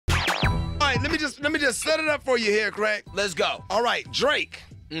let me just set it up for you here, Craig. Let's go. All right, Drake,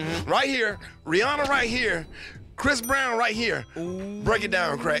 right here, Rihanna right here, Chris Brown right here. Ooh. Break it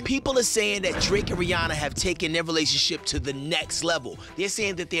down, Craig. People are saying that Drake and Rihanna have taken their relationship to the next level. They're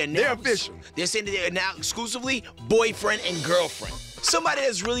saying that they're official. They're saying that they're now exclusively boyfriend and girlfriend. Somebody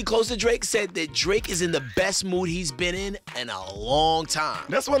that's really close to Drake said that Drake is in the best mood he's been in a long time.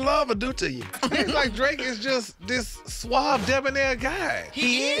 That's what love will do to you. It's like Drake is just this suave, debonair guy.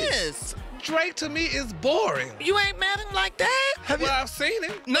 He is. Drake to me is boring. You ain't met him like that? I've seen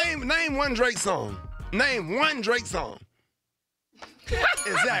him. Name one Drake song. Name one Drake song.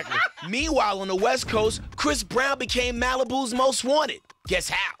 Exactly. Meanwhile, on the West Coast, Chris Brown became Malibu's most wanted. Guess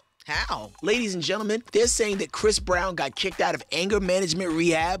how? How? Ladies and gentlemen, they're saying that Chris Brown got kicked out of anger management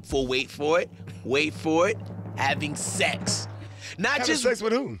rehab for, wait for it, having sex. Having sex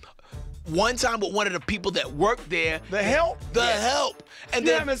with who? One time with one of the people that worked there. The help? The help. And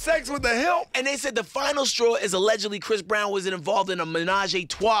they're having sex with the help? And they said the final straw is allegedly Chris Brown was involved in a menage a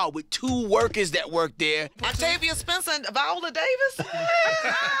trois with 2 workers that worked there. Octavia Spencer and Viola Davis?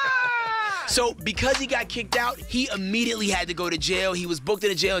 So because he got kicked out, he immediately had to go to jail. He was booked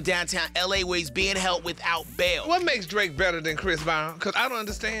in a jail in downtown LA where he's being held without bail. What makes Drake better than Chris Brown? Because I don't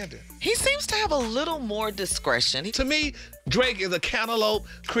understand it. He seems to have a little more discretion. To me, Drake is a cantaloupe,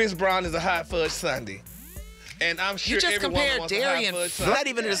 Chris Brown is a hot fudge sundae. And I'm sure you just everyone compared wants dairy a hot and fudge sundae. Not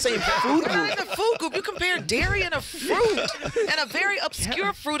even in the same food Not group. in the food group. You compare dairy and a fruit, and a very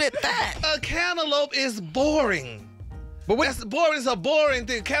obscure fruit at that. A cantaloupe is boring. But that's boring. It's a boring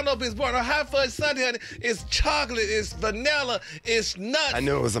thing. Cantaloupe is boring. A hot fudge sundae, honey, is chocolate, it's vanilla, it's nuts. I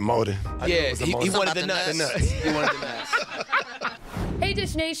knew it was a motive. He wanted the nuts. He wanted the nuts. Hey,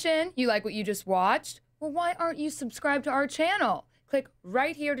 Dish Nation, you like what you just watched? Well, why aren't you subscribed to our channel? Click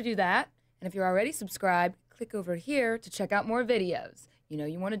right here to do that. And if you're already subscribed, click over here to check out more videos. You know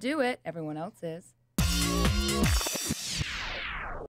you want to do it. Everyone else is.